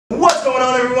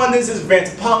going on, everyone? This is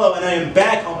Vance Apollo, and I am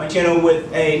back on my channel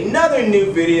with another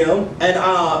new video.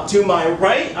 And to my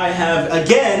right, I have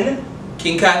again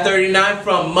King Kai 39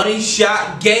 from Money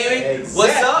Shot Gaming. Exactly.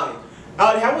 What's up?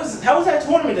 How was that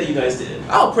tournament that you guys did?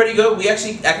 Oh, pretty good. I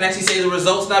can actually say the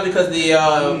results now because the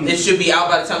it should be out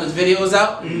by the time this video is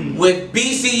out. With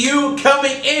BCU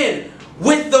coming in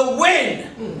with the win.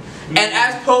 And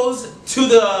as opposed to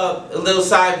the little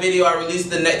side video I released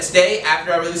the next day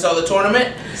after I released all the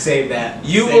tournament, save that.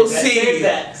 You will see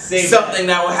something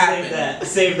that will happen.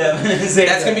 Save that.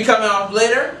 That's going to be coming off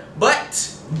later,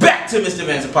 but back to Mr.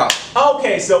 Vance Apollo.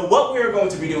 Okay, so what we are going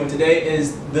to be doing today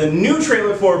is the new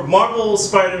trailer for Marvel's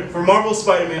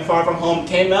Spider-Man Far From Home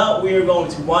came out. We are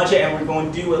going to watch it and we're going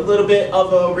to do a little bit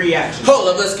of a reaction. Hold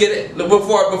up, let's get it.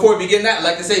 Before we begin that, I'd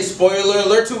like to say spoiler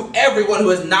alert to everyone who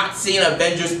has not seen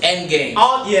Avengers Endgame.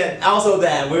 Oh yeah, also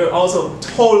that. We also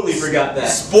totally forgot that.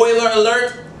 Spoiler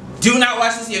alert. Do not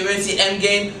watch this if you haven't seen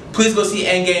Endgame. Please go see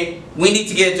Endgame. We need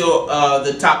to get into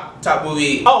the top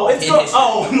movie. Oh, it's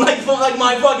like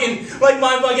my fucking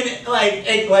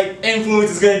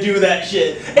influence is gonna do that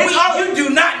shit. You do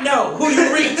not know who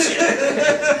you reach.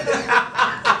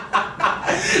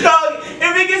 Dog,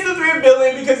 if it gets to 3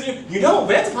 billion, because you know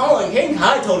Vance Apollo and King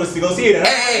Kai told us to go see it.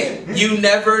 Hey, you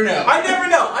never know. I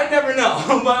never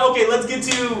know. But okay, let's get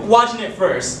to watching it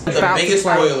first. The biggest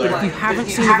spoiler. If you haven't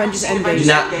seen Avengers Endgame, do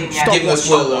not give a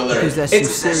spoiler alert. Because there's some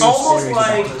serious almost series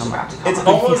like about to come out. it's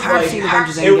almost like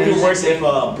it would be worse if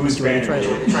Bruce Banner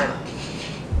did it.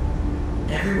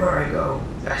 Everywhere I go,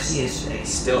 I see his face.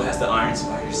 Still has the Iron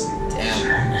Spider suit.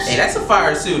 Damn. Hey, that's a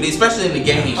fire suit, especially in the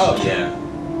game. Oh yeah.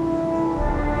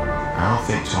 I don't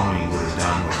think Tony would have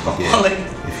done what he did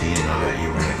if he didn't know that you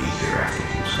were going to be here after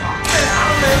he was gone.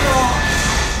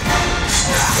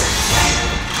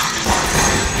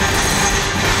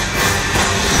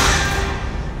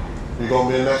 You gonna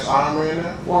be the next Iron Man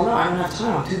now? Well, no, I don't have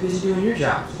time. I'm too busy doing your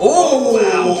job. Oh!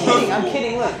 I'm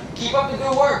kidding. Look, keep up the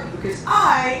good work because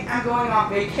I am going on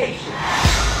vacation.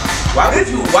 Why would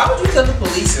you tell the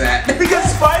police that? Because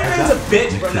Spider-Man's a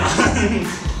bitch for now.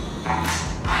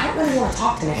 I don't really want to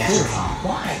talk to Nick Fury.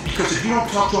 Why? Because if you don't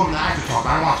talk to him, I can talk.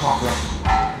 I don't want to talk to him.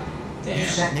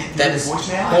 Damn. That is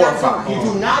horrifying. You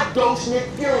do not ghost Nick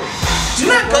Fury. Do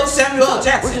not ghost Samuel L.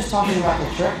 Jackson. We're just talking about the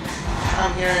trip.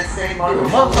 I'm here to say Marvel.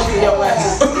 Motherfucker, your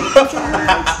ass.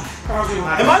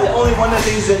 Am I the only one that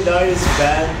thinks Zendaya is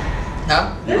bad?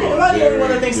 Huh? Am I the only one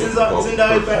that thinks Zendaya is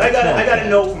bad? I got to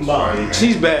know from Bob.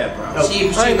 She's bad, bro. She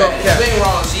bad. You ain't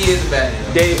wrong. She is bad.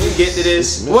 Dave, you get to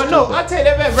this. Well, no, I take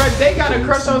that back, bro. They got a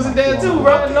crush on Zendaya too,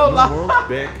 bro. No lie.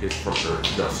 Beck is from her.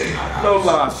 No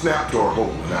lie. Snap door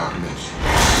hole now connection.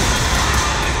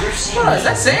 What, is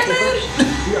that Sandman?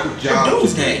 You got a job.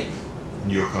 Doomsday.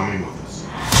 You're coming with us.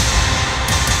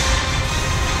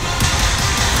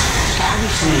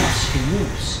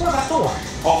 What about Thor?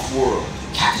 Off-world.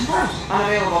 Captain Marvel.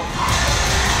 Unavailable.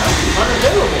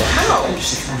 Unavailable? How? I'm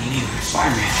just funny name for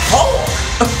Spider-Man. Oh!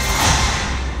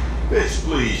 Bitch,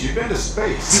 please. You've been to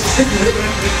space.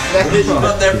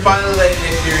 But they're finally letting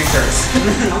Nick Fury curse.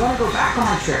 I want to go back on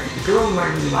my trip. The girl who I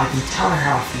really like and tell her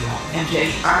how I feel.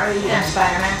 MJ, I am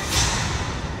Spider-Man.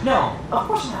 No, of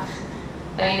course not.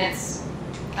 I mean, it's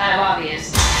kind of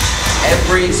obvious.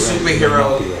 Every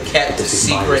superhero kept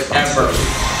secret ever.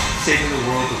 Saving the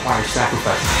world requires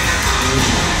sacrifice.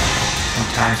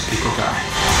 Sometimes people die.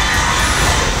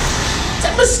 Is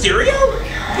that Mysterio?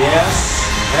 Yes.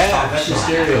 Yeah, that's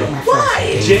Mysterio.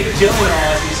 Why? Jake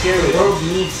Gyllenhaal as Mysterio. The world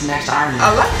needs next Iron Man. I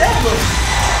like that look.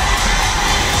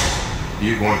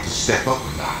 You're going to step up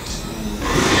or not?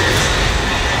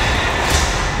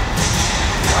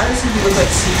 Why does he look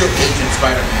like Secret Agent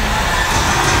Spider-Man?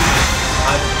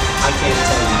 I can't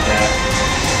tell you that.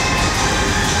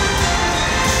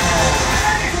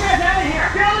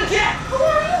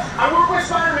 I work with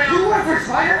Spider-Man. You work for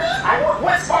Spider-Man? I work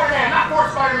with Spider-Man, not for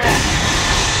Spider-Man.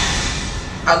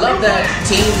 I love that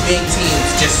teams being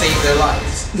teams just save their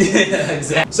lives. Yeah,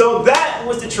 exactly. So that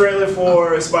was the trailer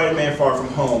for Spider-Man Far From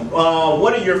Home.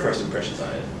 What are your first impressions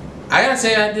on it? I gotta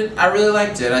say I really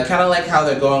liked it. I kind of like how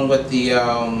they're going with the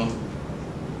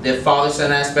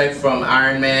father-son aspect from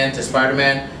Iron Man to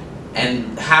Spider-Man,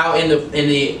 and how in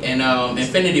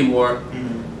Infinity War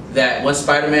that once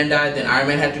Spider-Man died, then Iron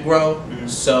Man had to grow.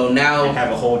 So now and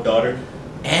have a whole daughter.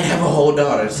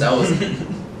 So that was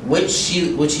which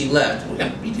she left. We're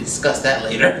gonna discuss that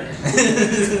later.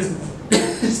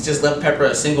 Just left Pepper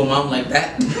a single mom like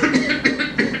that.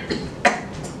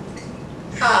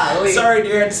 Sorry,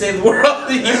 dear, I had to save the world,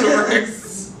 the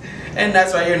universe. And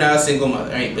that's why you're now a single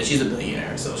mother. I mean, but she's a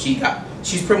billionaire, so she's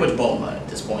pretty much bone-minded.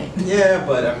 this point. Yeah,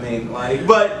 but I mean, like,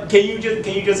 but can you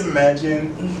just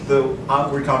imagine the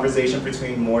awkward conversation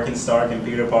between Morgan Stark and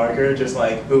Peter Parker, just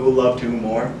like who loved who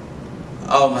more?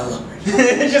 Oh my lord.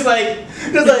 just like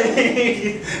I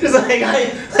was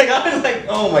like,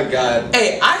 oh my god.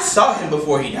 Hey, I saw him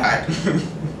before he died.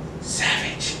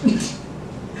 Savage.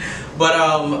 But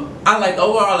overall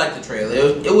I like the trailer.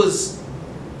 It was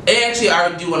actually,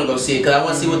 I do want to go see it because I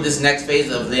want to see what this next phase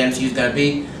of the MCU is gonna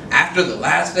be. After the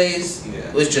last phase,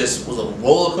 was a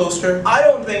roller coaster. I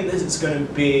don't think this is gonna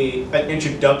be an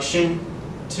introduction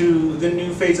to the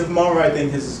new phase of Marvel. I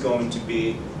think this is going to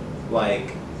be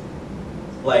like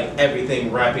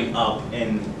everything wrapping up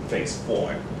in phase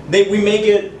 4. We may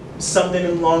get something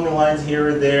along the lines here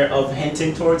or there of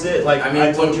hinting towards it. Like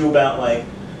I told you about, like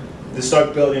the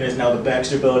Stark building is now the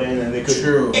Baxter building, and they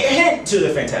could hint to the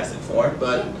Fantastic Four,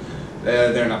 but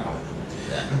they're not probably gonna do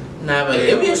that. Nah, but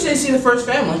it'd be interesting to see the first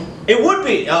family. It would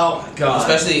be. Oh my god.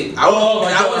 Especially, I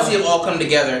want to see them all come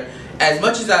together. As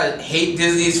much as I hate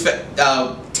Disney's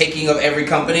taking of every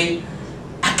company,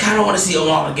 I kind of want to see them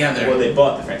all together. Well, they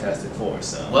bought the Fantastic Four,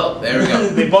 so. Well, there we go.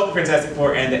 They bought the Fantastic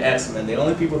Four and the X-Men. The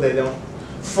only people they don't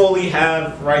fully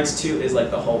have rights to is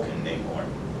like the Hulk and Namor,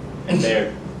 and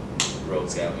their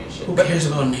rogues gallery and shit. Who cares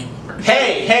about Namor?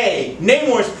 Hey,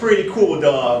 Namor's pretty cool,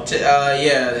 dog.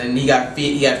 Yeah, and he got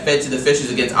fed to the fishes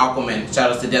against Aquaman.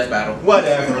 Shout out to Death Battle.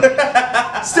 Whatever.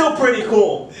 Still pretty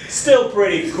cool.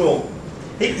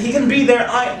 He can be there.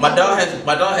 My dog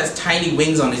has tiny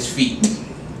wings on his feet.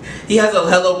 He has a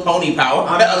Hello Pony power.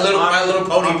 My Little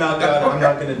Pony. I'm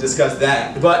not gonna discuss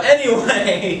that. But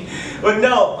anyway, but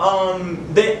no.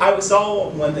 I saw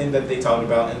one thing that they talked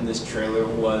about in this trailer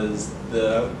was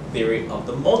the theory of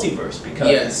the multiverse,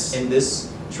 because in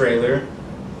this trailer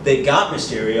they got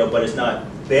Mysterio, but it's not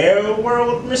their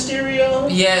world Mysterio.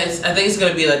 Yeah, I think it's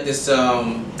gonna be like this.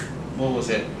 What was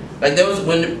it? Like there was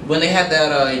when they had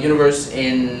that universe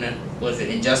in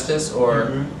Injustice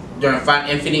or during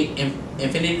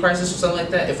Infinity Crisis or something like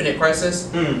that, Infinite Crisis,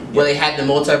 where they had the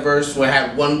multiverse, where it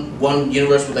had one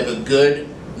universe with like a good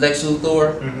Lex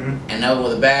Luthor, and another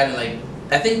with a bad, and like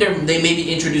I think they may be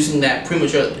introducing that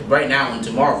prematurely right now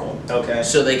into Marvel. Okay.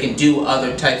 So they can do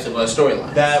other types of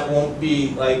storylines. That won't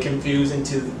be like confusing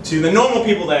to the normal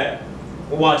people that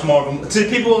watch Marvel, to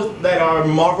people that are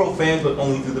Marvel fans but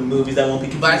only through the movies. That won't be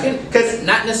confusing. Because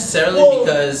not necessarily,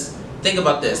 because think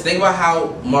about this. Think about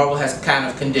how Marvel has kind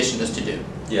of conditioned us to do.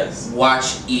 Yes.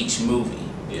 Watch each movie.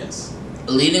 Yes.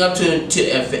 Leading up to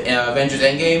Avengers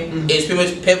Endgame, it's pretty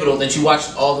much pivotal that you watch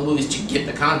all the movies to get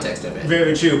the context of it.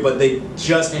 Very true, but they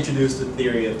just introduced the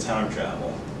theory of time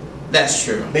travel. That's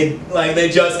true. They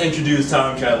just introduced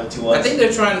time travel to us. I think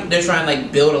they're trying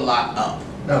like build a lot up.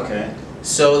 Okay.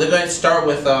 So they're going to start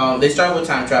with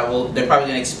time travel. They're probably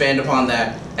going to expand upon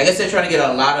that. I guess they're trying to get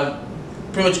a lot of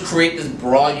pretty much create this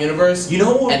broad universe.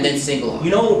 Then single on.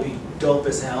 You know what would be dope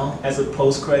as hell as a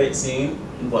post-credit scene?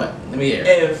 What? Let me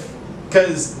hear.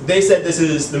 Because they said this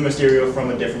is the Mysterio from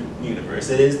a different universe.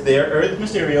 It is their Earth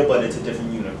Mysterio, but it's a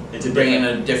different universe. Bring in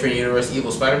a different universe,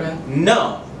 evil Spider-Man?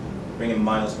 No, bring in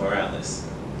Miles Morales.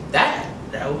 That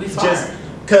would be fine. Just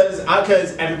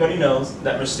because everybody knows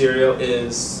that Mysterio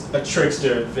is a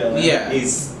trickster villain. Yeah.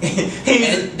 There's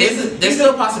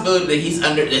no possibility that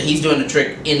he's doing a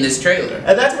trick in this trailer.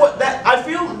 And that's what I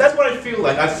feel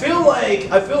like. I feel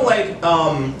like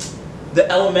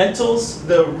the elementals,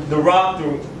 the Rock,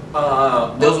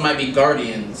 those might be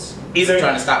Guardians. Either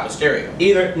trying to stop Mysterio.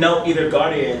 Either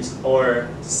Guardians or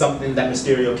something that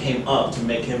Mysterio came up to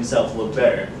make himself look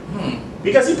better.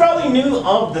 Because he probably knew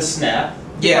of the snap.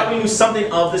 He probably knew something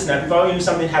of the snap. He probably knew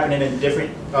something happening in a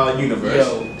different universe.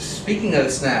 Yo, speaking of the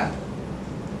snap,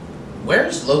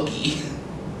 where's Loki?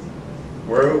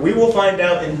 We will find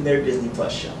out in their Disney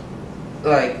Plus show.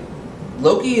 Like,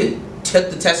 Loki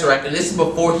took the Tesseract, and this is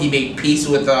before he made peace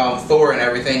with Thor and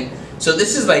everything. So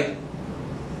this is like,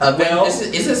 this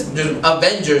is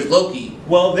Avengers Loki.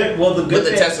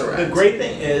 The great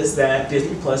thing is that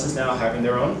Disney Plus is now having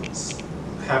their own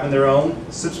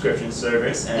subscription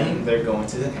service, and they're going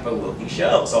to have a Loki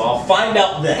show. So I'll find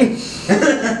out then.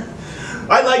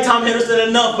 I like Tom Hiddleston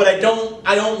enough, but I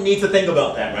don't need to think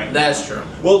about that right now. That's true.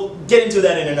 We'll get into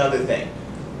that in another thing.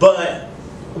 But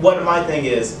what my thing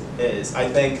is I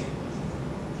think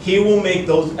he will make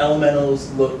those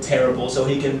elementals look terrible so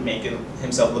he can make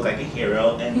himself look like a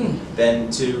hero, and then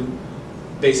to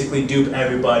basically dupe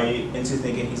everybody into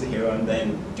thinking he's a hero, and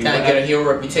then get a hero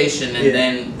reputation, and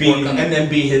then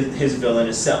be his villain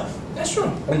itself. That's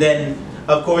true. And then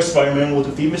of course Spider-Man will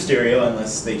defeat Mysterio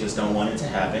unless they just don't want it to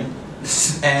happen.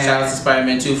 And shout out to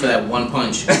Spider-Man 2 for that one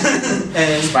punch.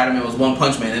 And Spider-Man was One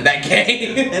Punch Man in that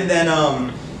game. And then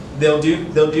they'll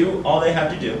do all they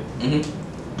have to do,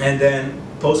 and then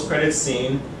post-credits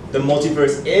scene. The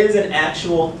multiverse is an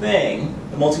actual thing.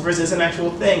 The multiverse is an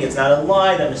actual thing. It's not a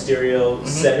lie that Mysterio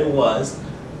said it was,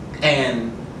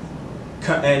 and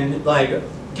like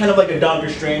kind of like a Doctor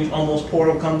Strange almost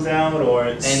portal comes out,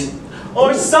 or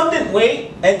something.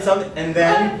 Wait, and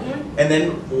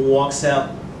then walks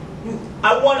out.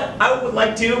 I would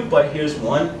like to, but here's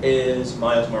one: is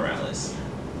Miles Morales.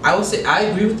 I would say I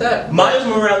agree with that. Miles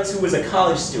Morales, who was a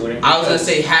college student. I was gonna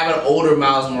say have an older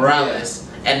Miles Morales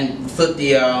and flip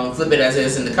it as it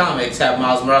is in the comics. Have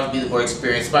Miles Morales be the more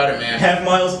experienced Spider-Man. Have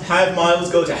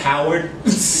Miles go to Howard.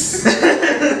 That's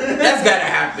gotta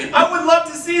happen. I would love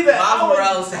to see that. Miles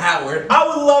Morales to Howard. I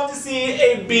would love to see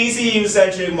a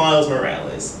BCU-centric Miles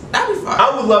Morales. That'd be fine.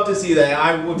 I would love to see that.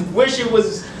 I would wish it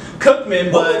was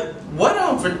Cookman, but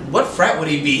what frat would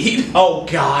he be? Oh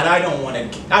God, I don't want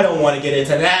to get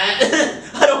into that.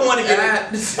 I don't want to get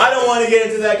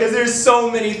into that because there's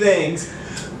so many things.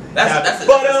 That's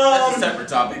a separate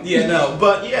topic. Yeah, no,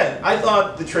 but yeah, I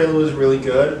thought the trailer was really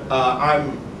good. I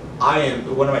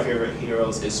am one of my favorite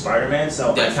heroes is Spider-Man,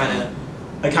 so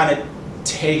I kind of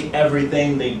take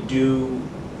everything they do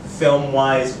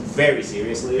film-wise very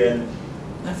seriously, and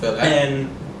I feel that. And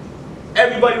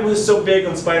everybody was so big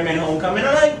on Spider-Man: Homecoming,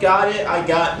 and I got it. I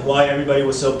got why everybody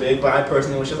was so big, but I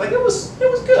personally was just like, it was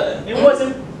good. It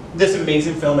wasn't this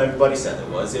amazing film everybody said it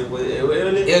was. It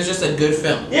was just a good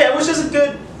film. Yeah, it was just a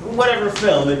good whatever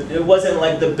film. It wasn't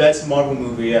like the best Marvel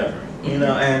movie ever, you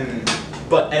know. And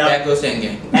that goes hand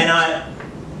game.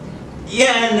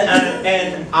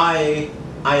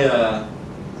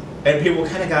 And people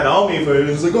kind of got on me for it.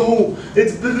 It was like, oh,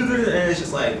 it's blah, blah, blah, and it's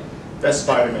just like best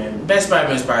Spider-Man. Best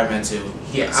Spider-Man 2.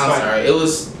 Yeah, I'm sorry. It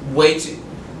was way too.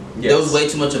 Yes. There was way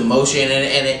too much emotion,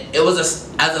 and it was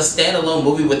as a standalone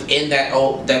movie within that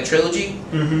trilogy.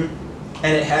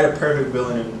 And it had a perfect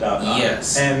villain in Doc Ock.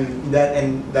 Yes. And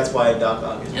that's why Doc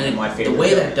Ock is one of my favorite. The way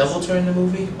villains. that double turned the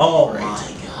movie. Oh my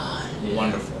God. Yeah.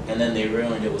 Wonderful. And then they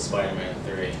ruined it with Spider-Man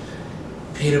 3.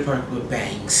 Peter Parker with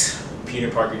bangs.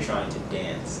 Peter Parker trying to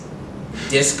dance.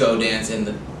 Disco dance in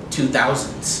the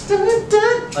 2000s.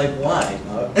 Like why?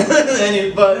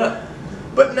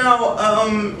 But no,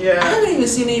 yeah. I haven't even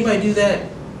seen anybody do that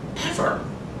ever.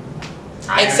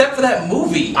 Except for that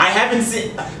movie. I haven't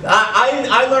seen.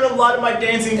 I learned a lot of my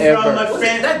dancing from my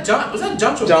friend. Was that John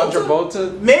Travolta? John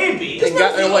Travolta? Maybe. He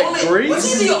got in like Grease.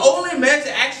 Was he the only man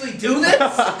to actually do this?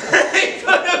 It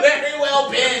could have very well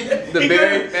been. The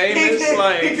very famous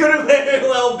He could have very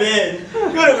well been.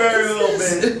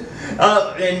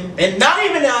 And not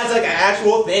even as like an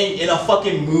actual thing in a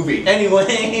fucking movie.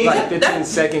 Anyway. Like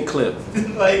 15-second clip.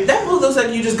 Like that movie looks like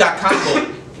you just got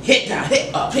comboed. Hit down,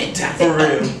 hit up, hit down. For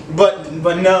real.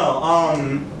 But no.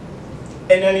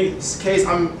 In any case,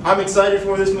 I'm excited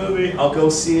for this movie. I'll go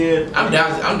see it. I'm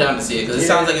down to see it because it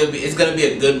sounds like it's gonna be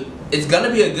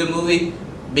a good movie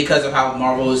because of how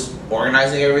Marvel is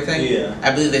organizing everything. Yeah. I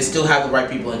believe they still have the right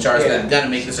people in charge that are gonna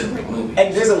make this a great movie.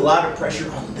 And there's a lot of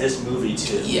pressure on this movie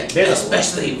too. Yeah.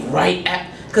 Especially right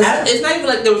at because it's not even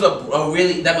like there was a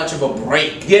really that much of a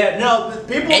break. Yeah. No.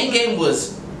 People. Endgame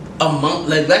was a month,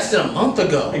 like less than a month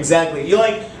ago. Exactly. You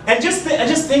like, and just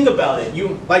think about it.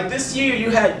 You like this year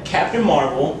you had Captain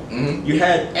Marvel, you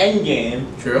had Endgame,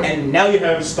 true, and now you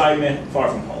have Spider-Man: Far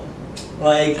From Home.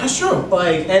 Like that's true.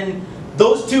 Like, and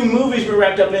those two movies were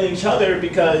wrapped up in each other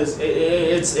because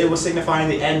it was signifying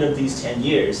the end of these 10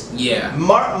 years. Yeah.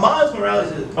 Miles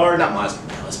Morales, or not Miles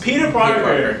Morales, Peter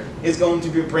Parker is going to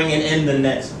be bringing in the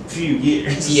next few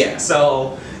years. Yeah.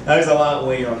 So there's a lot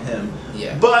weighing on him.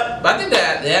 Yeah. But I think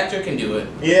that the actor can do it.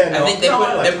 Yeah. No, I think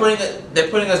they're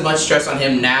putting as much stress on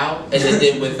him now as they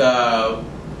did with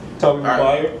Tobey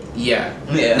Maguire. Yeah.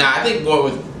 Nah, I think more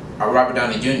with Robert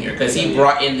Downey Jr. because he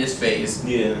brought in this phase.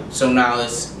 Yeah. So now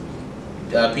it's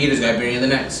Peter's gonna bring in the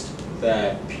next.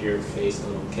 That pure-faced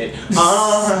little kid.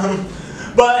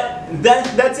 But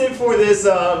that's it for this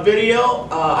video.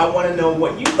 I want to know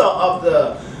what you thought of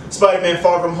the Spider-Man: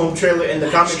 Far From Home trailer in the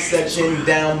comments section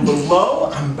down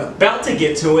below. I'm about to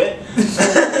get to it.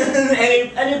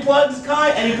 Any plugs,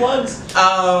 Kai? Any plugs?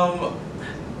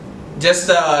 Just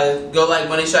go like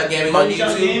Money Shot Gaming on YouTube. Money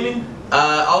Shot Gaming.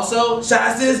 Also, shout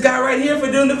out to this guy right here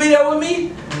for doing the video with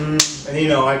me. And you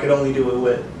know, I could only do it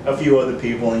with a few other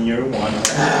people, and you're one.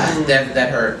 That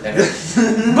hurt. That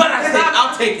hurt. But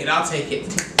I'll take it.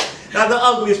 Not the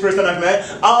ugliest person I've met.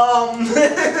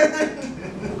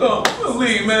 Oh,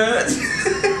 please, man.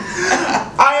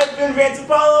 I have been Vance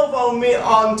Apollo. Follow me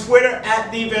on Twitter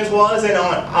at @TheVanceWallace and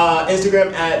on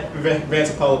Instagram at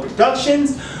Vance Apollo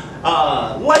Productions.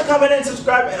 Like, comment, and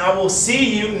subscribe, and I will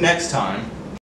see you next time.